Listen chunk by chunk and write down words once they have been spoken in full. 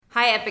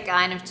Hi Epic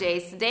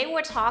INFJs. Today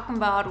we're talking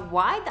about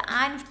why the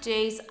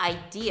INFJs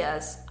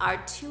ideas are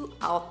too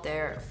out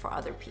there for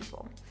other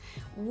people.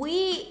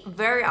 We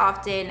very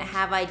often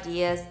have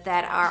ideas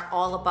that are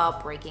all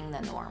about breaking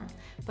the norm,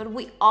 but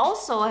we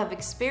also have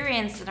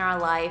experienced in our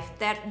life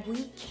that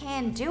we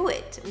can do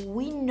it.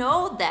 We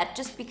know that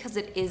just because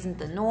it isn't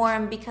the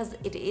norm, because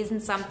it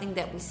isn't something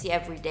that we see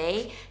every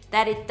day,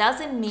 that it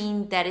doesn't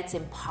mean that it's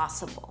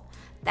impossible,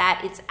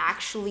 that it's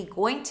actually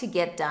going to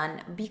get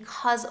done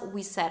because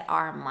we set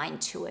our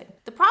mind to it.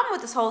 The problem with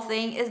this whole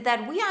thing is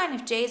that we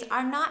INFJs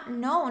are not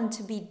known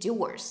to be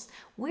doers.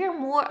 We're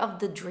more of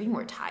the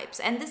dreamer types.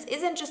 And this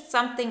isn't just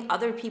something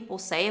other people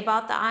say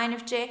about the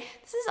INFJ.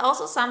 This is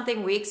also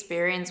something we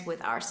experience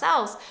with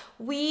ourselves.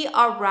 We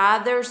are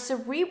rather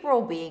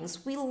cerebral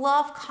beings. We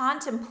love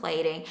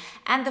contemplating.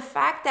 And the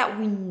fact that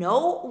we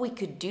know we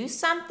could do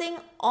something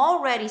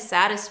already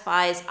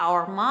satisfies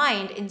our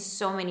mind in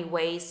so many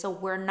ways. So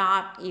we're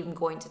not even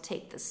going to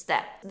take the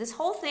step. This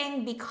whole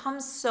thing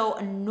becomes so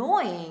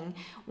annoying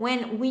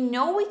when we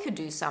know we could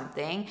do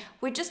something.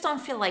 We just don't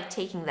feel like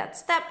taking that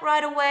step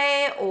right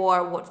away,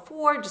 or what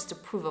for, just to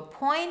prove a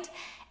point.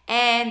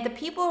 And the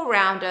people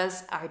around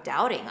us are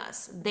doubting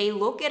us. They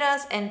look at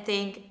us and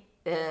think,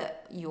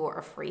 you're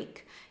a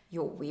freak,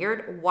 you're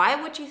weird,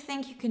 why would you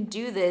think you can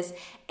do this?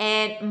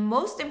 And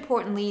most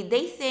importantly,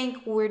 they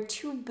think we're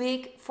too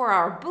big for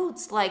our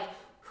boots. Like,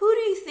 who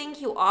do you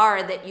think you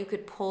are that you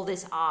could pull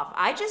this off?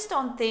 I just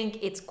don't think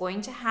it's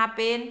going to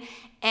happen.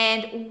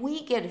 And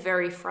we get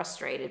very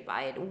frustrated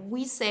by it.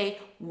 We say,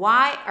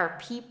 why are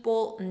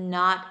people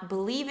not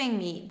believing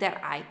me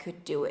that I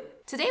could do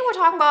it? Today we're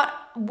talking about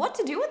what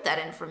to do with that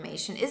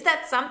information. Is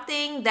that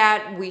something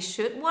that we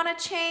should want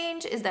to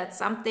change? Is that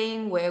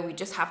something where we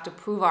just have to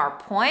prove our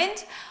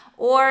point?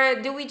 Or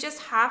do we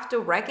just have to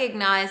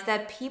recognize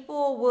that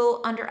people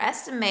will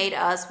underestimate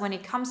us when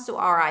it comes to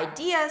our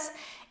ideas?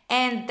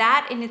 And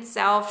that in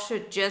itself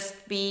should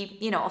just be,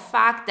 a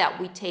fact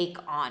that we take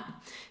on.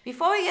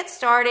 Before we get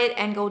started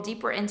and go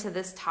deeper into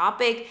this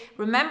topic,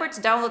 remember to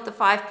download the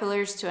 5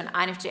 pillars to an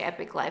INFJ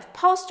Epic Life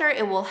poster.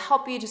 It will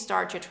help you to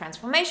start your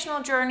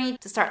transformational journey,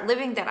 to start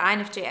living that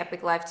INFJ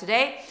Epic Life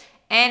today.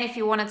 And if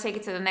you want to take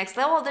it to the next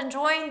level, then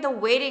join the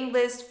waiting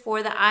list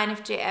for the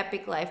INFJ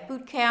Epic Life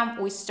Bootcamp.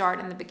 We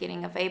start in the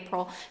beginning of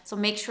April. So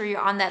make sure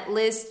you're on that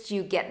list.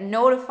 You get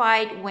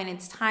notified when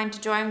it's time to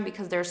join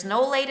because there's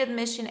no late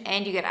admission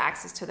and you get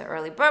access to the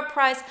early bird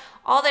price.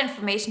 All the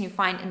information you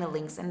find in the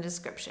links in the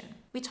description.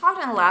 We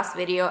talked in the last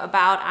video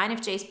about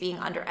INFJs being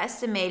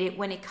underestimated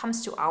when it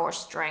comes to our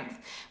strength,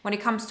 when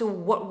it comes to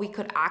what we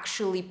could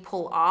actually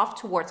pull off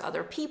towards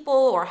other people,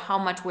 or how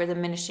much we're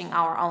diminishing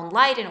our own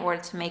light in order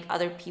to make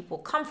other people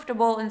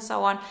comfortable and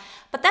so on.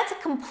 But that's a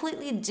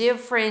completely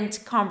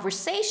different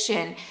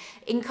conversation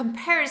in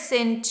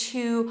comparison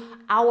to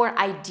our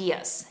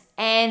ideas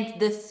and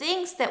the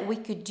things that we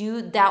could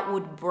do that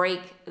would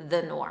break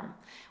the norm.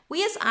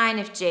 We as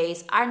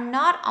INFJs are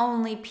not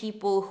only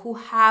people who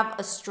have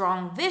a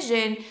strong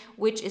vision,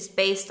 which is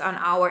based on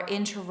our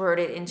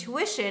introverted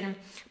intuition,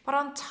 but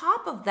on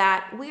top of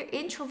that, we're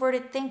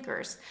introverted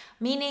thinkers,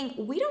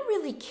 meaning we don't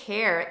really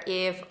care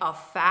if a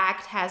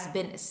fact has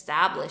been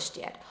established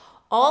yet.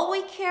 All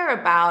we care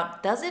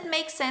about, does it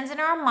make sense in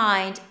our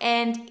mind,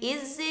 and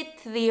is it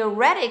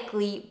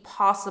theoretically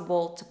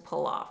possible to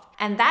pull off?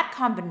 And that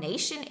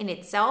combination in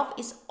itself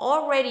is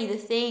already the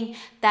thing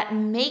that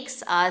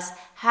makes us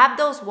have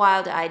those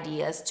wild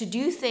ideas, to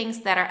do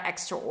things that are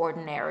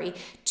extraordinary,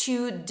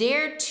 to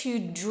dare to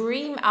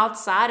dream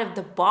outside of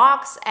the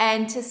box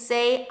and to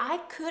say, I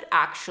could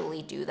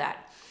actually do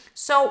that.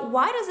 So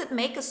why does it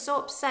make us so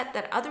upset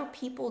that other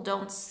people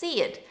don't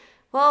see it?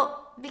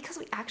 Well, because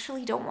we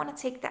actually don't want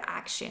to take the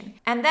action.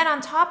 And then on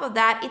top of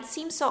that, it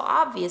seems so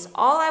obvious.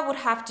 All I would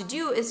have to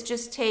do is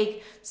just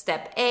take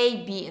step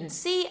A, B, and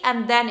C,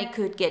 and then it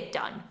could get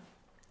done.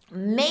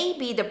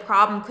 Maybe the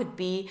problem could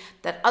be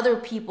that other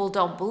people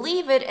don't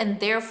believe it and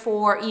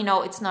therefore,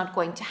 it's not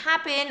going to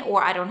happen,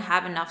 or I don't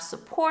have enough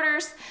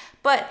supporters.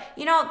 But,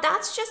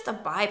 that's just a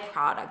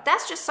byproduct.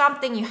 That's just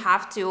something you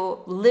have to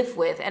live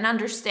with and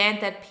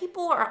understand that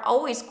people are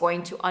always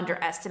going to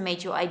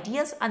underestimate your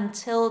ideas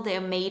until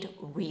they're made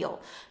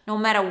real. No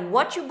matter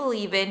what you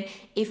believe in,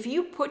 if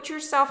you put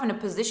yourself in a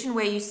position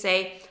where you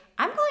say,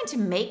 I'm going to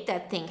make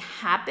that thing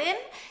happen,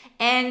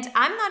 and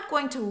I'm not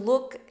going to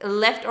look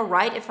left or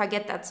right if I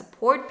get that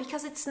support,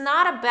 because it's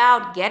not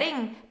about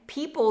getting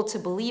people to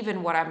believe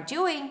in what I'm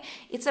doing.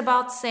 It's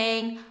about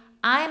saying,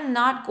 I'm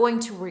not going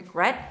to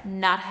regret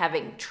not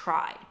having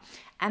tried.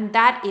 And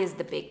that is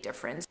the big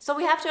difference. So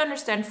we have to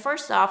understand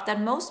first off that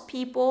most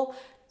people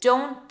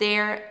don't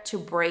dare to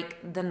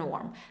break the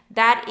norm.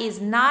 That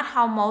is not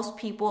how most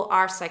people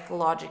are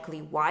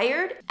psychologically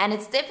wired. And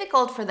it's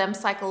difficult for them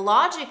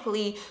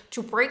psychologically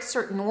to break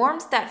certain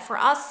norms that for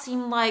us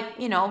seem like,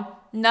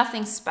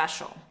 nothing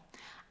special.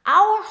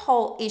 Our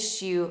whole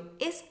issue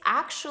is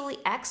actually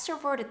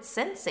extroverted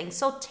sensing.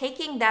 So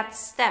taking that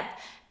step,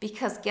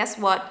 because guess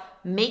what?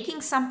 Making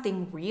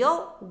something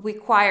real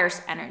requires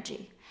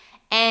energy.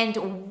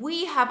 And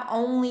we have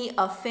only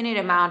a finite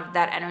amount of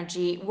that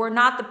energy. We're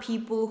not the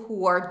people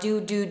who are do.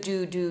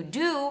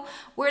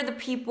 We're the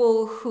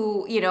people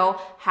who,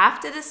 have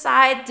to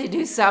decide to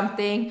do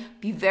something,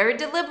 be very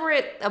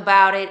deliberate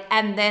about it,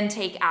 and then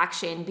take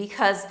action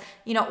because,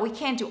 we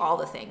can't do all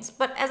the things.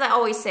 But as I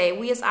always say,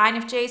 we as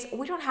INFJs,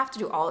 we don't have to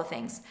do all the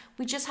things.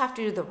 We just have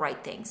to do the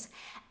right things.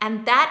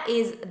 And that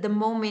is the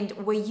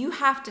moment where you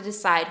have to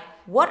decide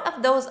what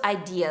of those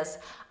ideas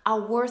are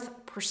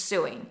worth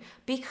pursuing.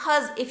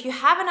 Because if you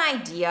have an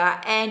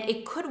idea and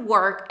it could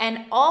work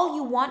and all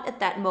you want at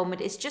that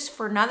moment is just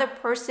for another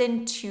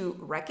person to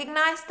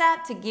recognize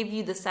that, to give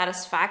you the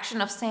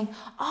satisfaction of saying,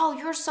 oh,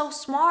 you're so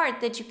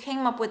smart that you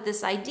came up with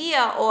this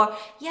idea, or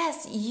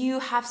yes, you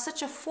have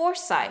such a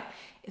foresight.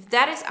 If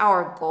that is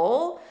our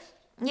goal,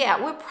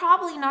 yeah, we're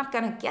probably not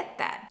going to get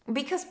that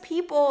because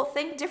people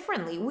think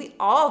differently. We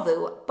all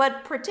do,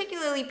 but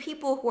particularly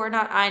people who are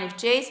not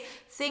INFJs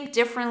think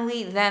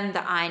differently than the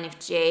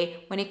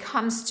INFJ when it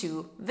comes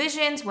to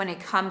visions, when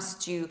it comes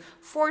to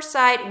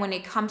foresight, when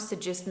it comes to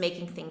just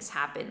making things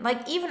happen.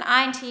 Like even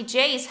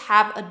INTJs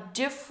have a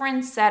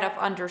different set of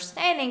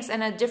understandings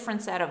and a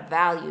different set of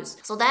values.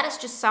 So that is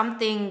just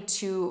something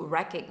to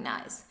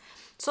recognize.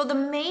 So the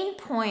main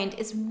point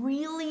is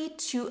really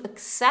to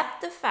accept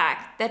the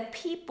fact that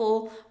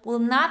people will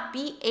not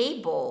be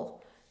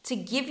able to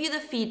give you the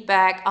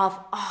feedback of,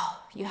 oh,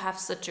 you have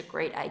such a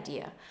great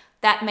idea.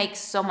 That makes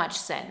so much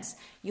sense.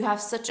 You have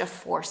such a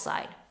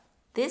foresight.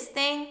 This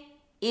thing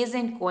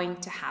isn't going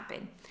to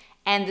happen.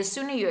 And the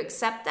sooner you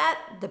accept that,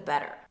 the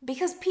better.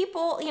 Because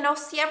people,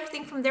 see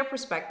everything from their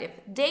perspective.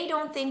 They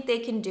don't think they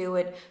can do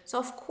it. So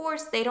of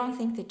course, they don't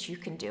think that you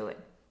can do it.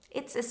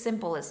 It's as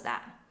simple as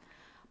that.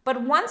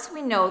 But once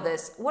we know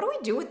this, what do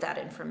we do with that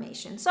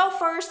information? So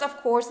first, of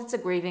course, it's a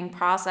grieving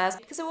process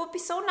because it would be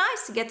so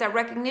nice to get that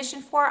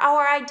recognition for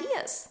our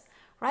ideas,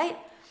 right?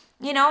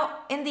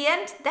 In the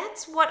end,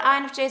 that's what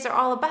INFJs are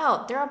all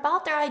about. They're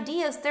about their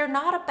ideas. They're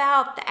not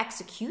about the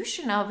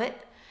execution of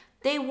it.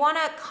 They want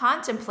to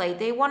contemplate.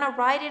 They want to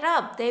write it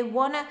up. They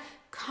want to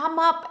come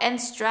up and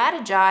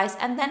strategize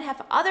and then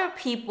have other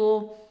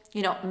people,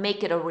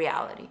 make it a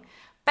reality.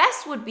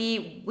 Best would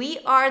be we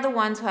are the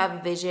ones who have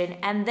a vision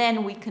and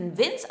then we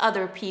convince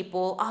other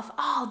people of,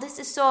 oh, this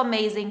is so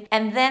amazing,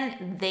 and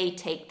then they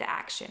take the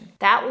action.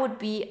 That would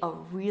be a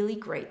really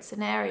great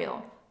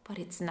scenario, but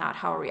it's not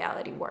how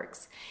reality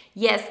works.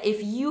 Yes,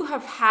 if you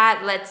have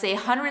had, let's say,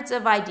 hundreds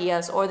of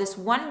ideas or this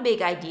one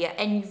big idea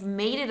and you've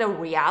made it a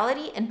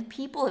reality and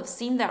people have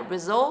seen that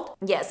result,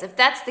 yes, if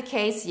that's the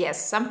case,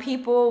 yes, some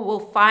people will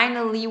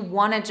finally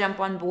want to jump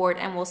on board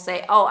and will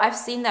say, oh, I've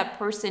seen that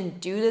person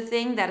do the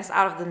thing that is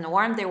out of the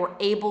norm. They were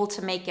able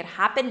to make it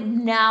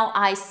happen. Now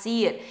I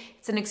see it.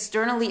 It's an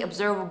externally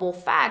observable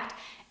fact.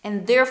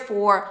 And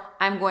therefore,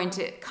 I'm going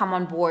to come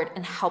on board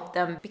and help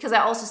them because I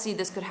also see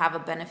this could have a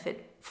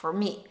benefit for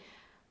me.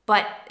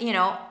 But,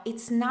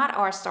 it's not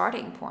our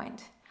starting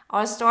point.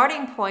 Our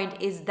starting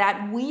point is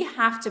that we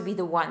have to be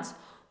the ones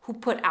who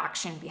put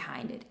action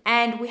behind it.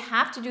 And we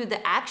have to do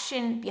the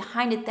action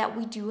behind it that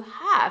we do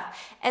have,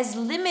 as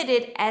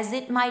limited as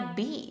it might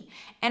be.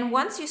 And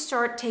once you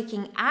start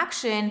taking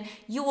action,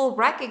 you will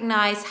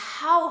recognize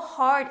how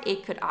hard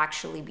it could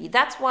actually be.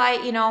 That's why,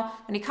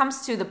 when it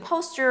comes to the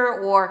poster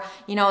or,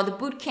 the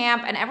boot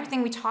camp and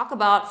everything we talk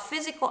about,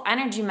 physical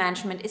energy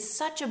management is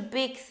such a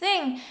big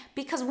thing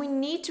because we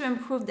need to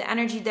improve the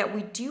energy that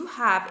we do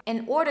have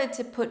in order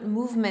to put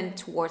movement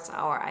towards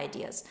our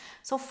ideas.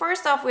 So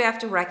first off, we have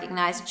to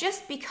recognize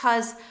just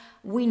because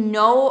we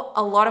know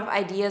a lot of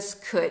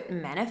ideas could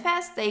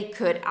manifest, they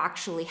could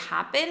actually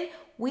happen,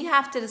 we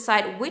have to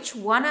decide which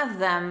one of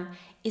them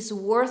is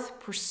worth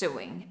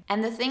pursuing.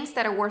 And the things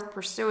that are worth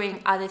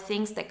pursuing are the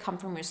things that come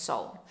from your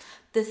soul.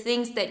 The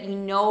things that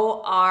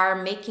are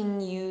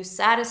making you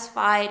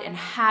satisfied and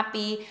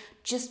happy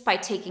just by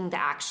taking the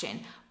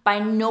action. By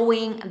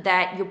knowing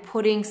that you're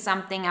putting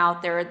something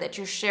out there, that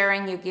you're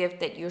sharing your gift,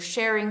 that you're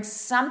sharing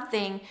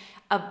something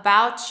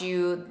about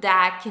you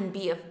that can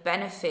be of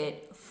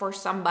benefit for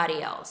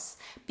somebody else.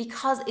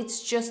 Because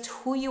it's just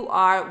who you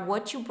are,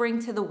 what you bring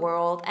to the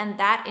world, and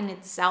that in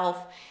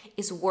itself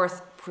is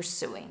worth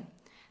pursuing.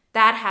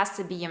 That has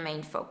to be your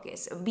main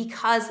focus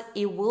because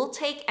it will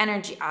take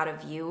energy out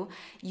of you.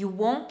 You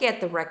won't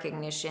get the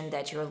recognition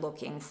that you're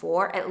looking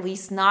for, at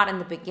least not in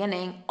the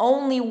beginning,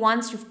 only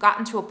once you've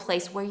gotten to a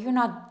place where you're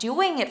not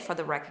doing it for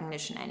the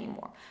recognition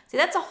anymore. See,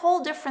 that's a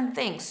whole different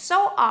thing.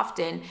 So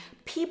often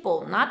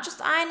people, not just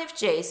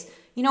INFJs,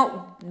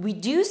 we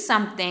do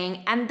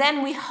something and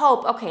then we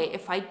hope, okay,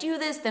 if I do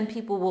this, then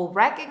people will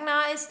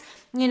recognize,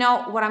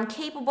 what I'm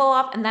capable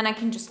of, and then I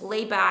can just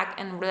lay back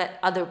and let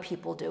other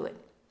people do it.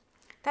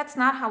 That's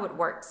not how it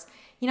works.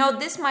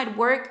 This might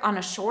work on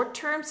a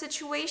short-term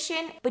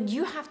situation, but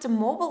you have to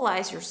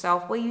mobilize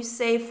yourself where you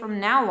say, from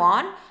now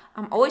on,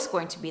 I'm always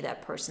going to be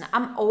that person.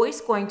 I'm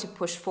always going to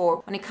push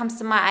forward when it comes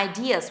to my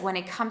ideas, when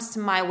it comes to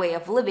my way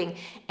of living.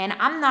 And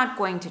I'm not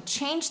going to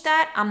change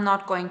that. I'm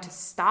not going to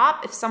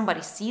stop if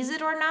somebody sees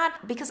it or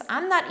not, because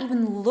I'm not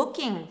even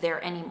looking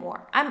there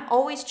anymore. I'm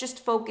always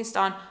just focused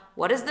on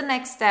what is the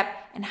next step,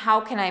 and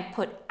how can I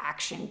put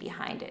action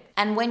behind it.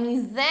 And when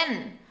you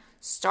then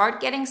start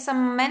getting some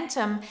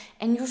momentum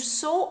and you're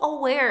so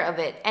aware of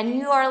it and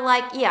you are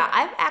like, yeah,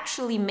 I've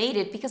actually made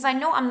it because I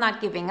know I'm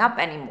not giving up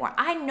anymore.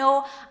 I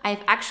know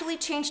I've actually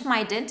changed my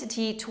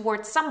identity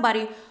towards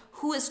somebody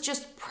who is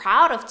just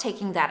proud of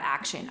taking that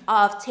action,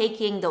 of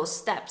taking those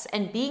steps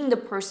and being the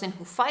person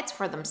who fights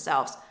for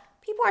themselves.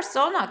 People are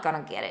still not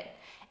gonna get it.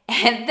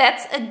 And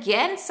that's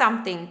again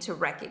something to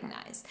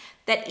recognize,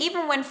 that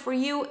even when for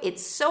you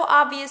it's so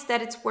obvious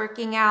that it's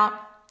working out,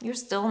 you're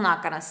still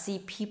not gonna see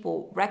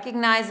people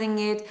recognizing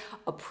it,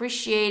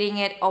 appreciating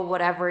it, or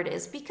whatever it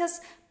is, because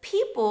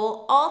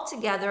people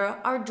altogether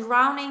are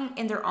drowning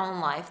in their own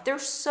life. They're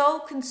so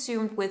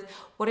consumed with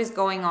what is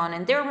going on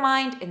in their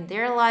mind, in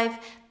their life,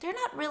 they're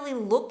not really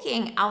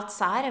looking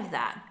outside of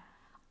that.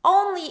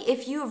 Only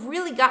if you've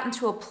really gotten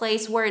to a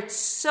place where it's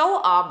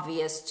so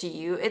obvious to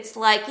you, it's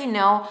like,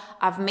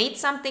 I've made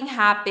something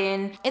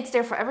happen, it's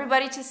there for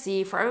everybody to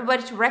see, for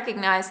everybody to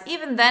recognize,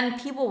 even then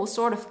people will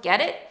sort of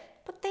get it,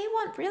 but they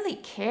won't really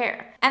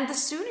care. And the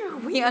sooner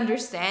we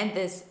understand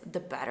this, the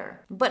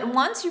better. But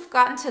once you've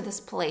gotten to this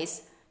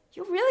place,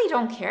 you really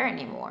don't care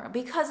anymore,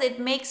 because it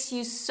makes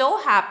you so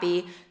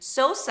happy,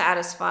 so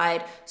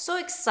satisfied, so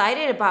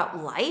excited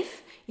about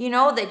life,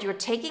 that you're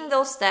taking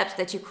those steps,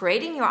 that you're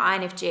creating your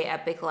INFJ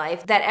epic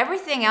life, that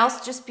everything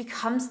else just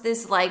becomes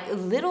this like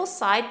little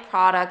side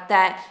product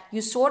that you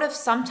sort of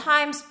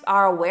sometimes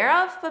are aware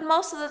of, but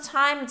most of the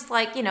time it's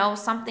like,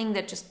 something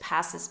that just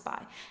passes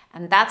by.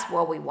 And that's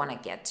what we want to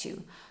get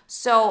to.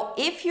 So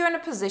if you're in a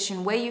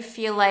position where you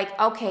feel like,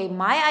 okay,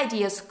 my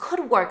ideas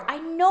could work, I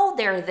know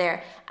they're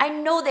there, I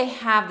know they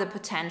have the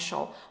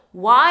potential,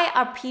 why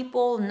are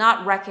people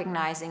not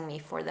recognizing me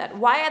for that?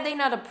 Why are they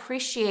not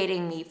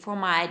appreciating me for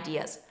my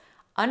ideas?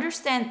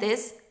 Understand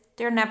this,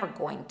 they're never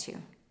going to.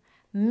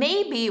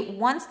 Maybe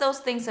once those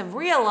things have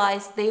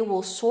realized, they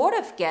will sort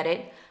of get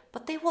it,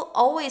 but they will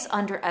always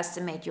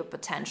underestimate your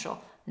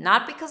potential.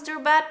 Not because they're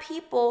bad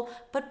people,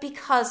 but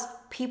because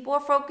people are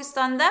focused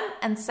on them,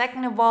 and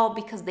second of all,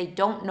 because they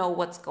don't know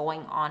what's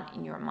going on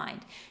in your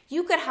mind.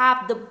 You could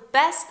have the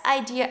best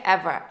idea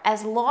ever.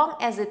 As long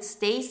as it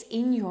stays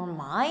in your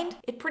mind,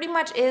 it pretty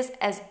much is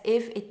as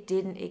if it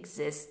didn't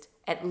exist,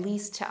 at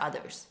least to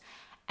others.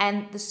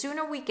 And the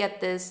sooner we get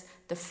this,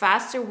 the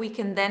faster we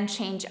can then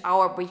change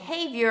our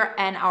behavior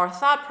and our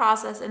thought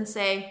process and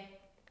say,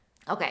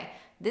 okay,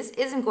 this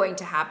isn't going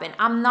to happen.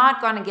 I'm not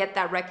going to get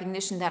that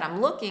recognition that I'm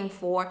looking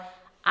for.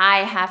 I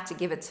have to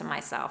give it to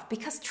myself.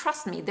 Because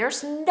trust me,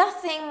 there's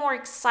nothing more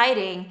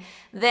exciting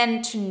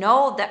than to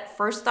know that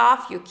first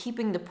off, you're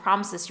keeping the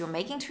promises you're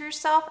making to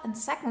yourself. And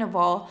second of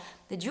all,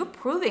 that you're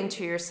proving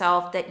to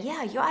yourself that,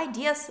 yeah, your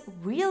ideas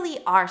really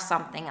are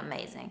something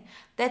amazing.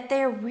 That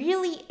they're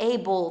really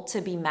able to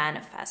be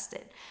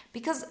manifested.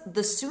 Because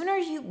the sooner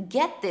you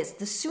get this,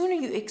 the sooner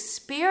you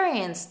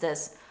experience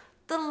this,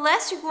 the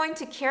less you're going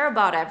to care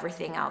about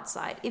everything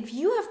outside. If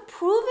you have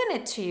proven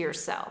it to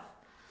yourself,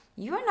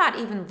 you're not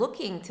even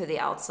looking to the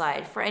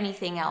outside for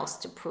anything else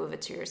to prove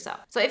it to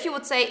yourself. So if you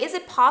would say, is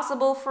it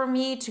possible for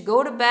me to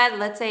go to bed,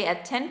 let's say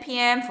at 10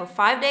 p.m. for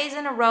 5 days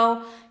in a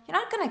row? You're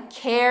not gonna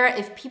care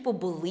if people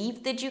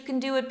believe that you can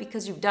do it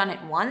because you've done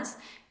it once.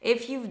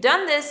 If you've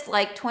done this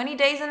like 20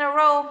 days in a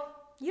row,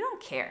 you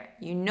don't care.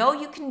 You know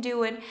you can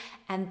do it,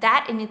 and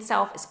that in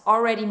itself is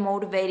already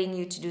motivating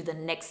you to do the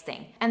next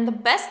thing. And the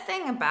best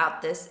thing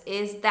about this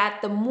is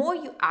that the more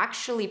you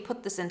actually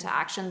put this into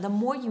action, the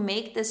more you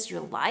make this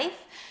your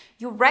life,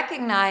 you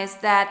recognize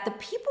that the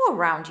people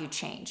around you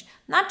change.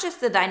 Not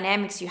just the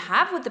dynamics you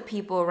have with the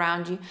people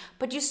around you,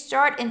 but you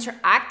start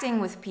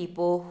interacting with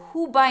people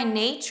who by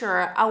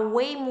nature are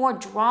way more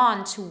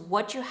drawn to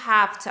what you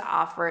have to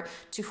offer,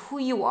 to who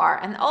you are.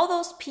 And all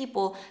those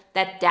people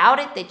that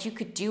doubted that you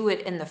could do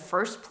it in the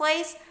first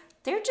place,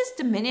 they're just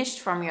diminished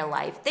from your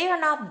life. They are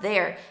not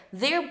there.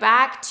 They're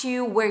back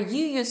to where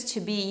you used to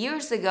be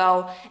years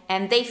ago,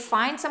 and they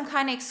find some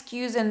kind of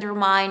excuse in their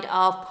mind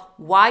of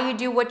why you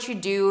do what you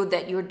do,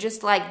 that you're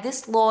just like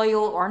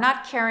disloyal or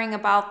not caring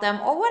about them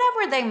or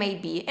whatever they may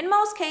be. In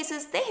most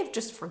cases, they have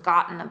just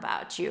forgotten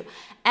about you,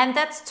 and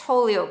that's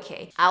totally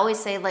okay. I always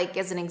say, like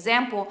as an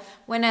example,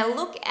 when I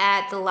look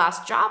at the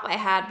last job I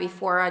had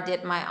before I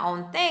did my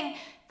own thing,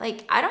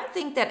 I don't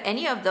think that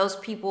any of those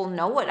people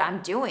know what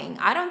I'm doing.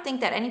 I don't think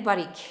that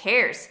anybody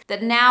cares.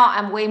 That now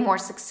I'm way more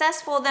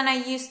successful than I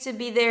used to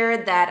be there,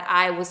 that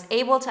I was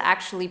able to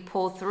actually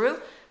pull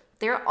through.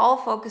 They're all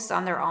focused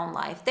on their own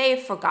life.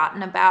 They've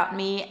forgotten about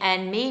me,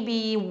 and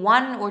maybe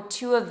one or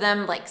two of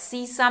them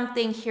see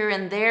something here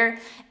and there,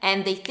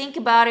 and they think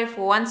about it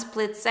for one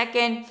split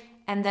second,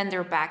 and then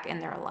they're back in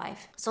their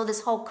life. So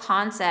this whole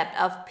concept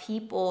of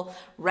people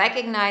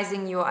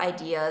recognizing your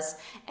ideas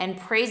and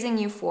praising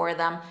you for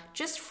them,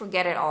 just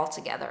forget it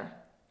altogether.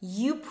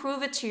 You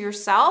prove it to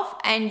yourself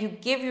and you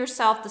give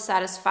yourself the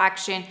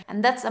satisfaction,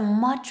 and that's a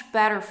much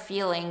better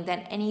feeling than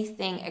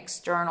anything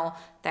external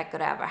that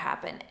could ever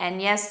happen.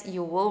 And yes,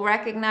 you will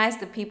recognize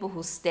the people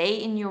who stay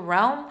in your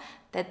realm,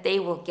 that they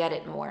will get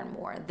it more and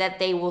more, that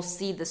they will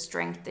see the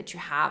strength that you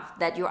have,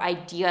 that your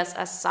ideas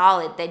are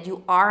solid, that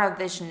you are a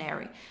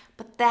visionary.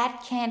 But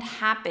that can't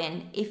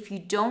happen if you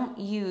don't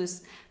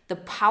use the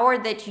power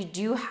that you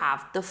do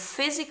have, the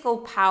physical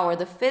power,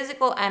 the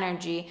physical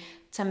energy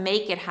to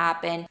make it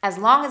happen, as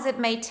long as it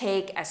may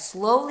take, as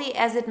slowly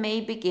as it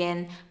may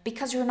begin,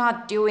 because you're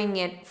not doing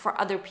it for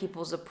other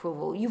people's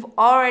approval. You've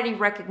already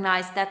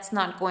recognized that's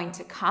not going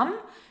to come.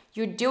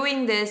 You're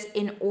doing this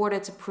in order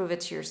to prove it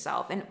to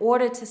yourself, in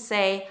order to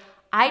say,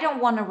 I don't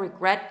want to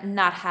regret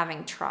not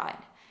having tried.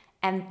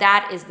 And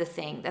that is the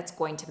thing that's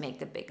going to make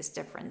the biggest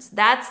difference.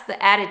 That's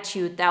the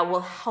attitude that will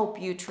help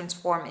you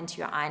transform into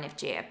your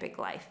INFJ epic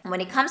life.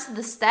 When it comes to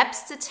the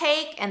steps to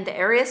take and the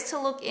areas to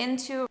look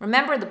into,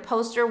 remember the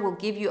poster will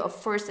give you a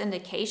first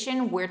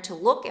indication where to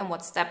look and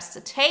what steps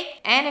to take.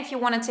 And if you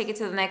want to take it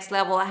to the next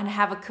level and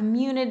have a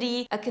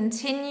community, a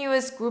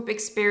continuous group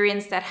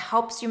experience that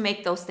helps you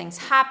make those things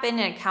happen,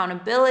 and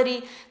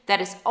accountability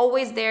that is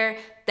always there,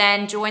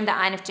 then join the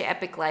INFJ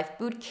Epic Life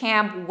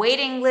Bootcamp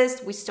waiting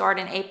list. We start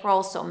in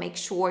April, so make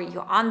sure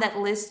you're on that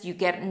list. You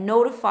get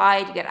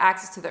notified, you get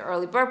access to the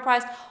early bird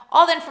price.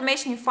 All the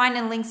information you find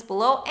in links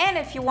below. And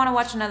if you want to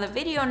watch another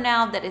video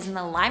now that is in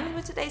alignment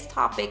with today's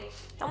topic,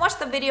 then watch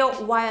the video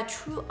Why a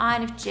True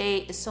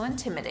INFJ is So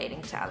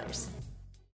Intimidating to Others.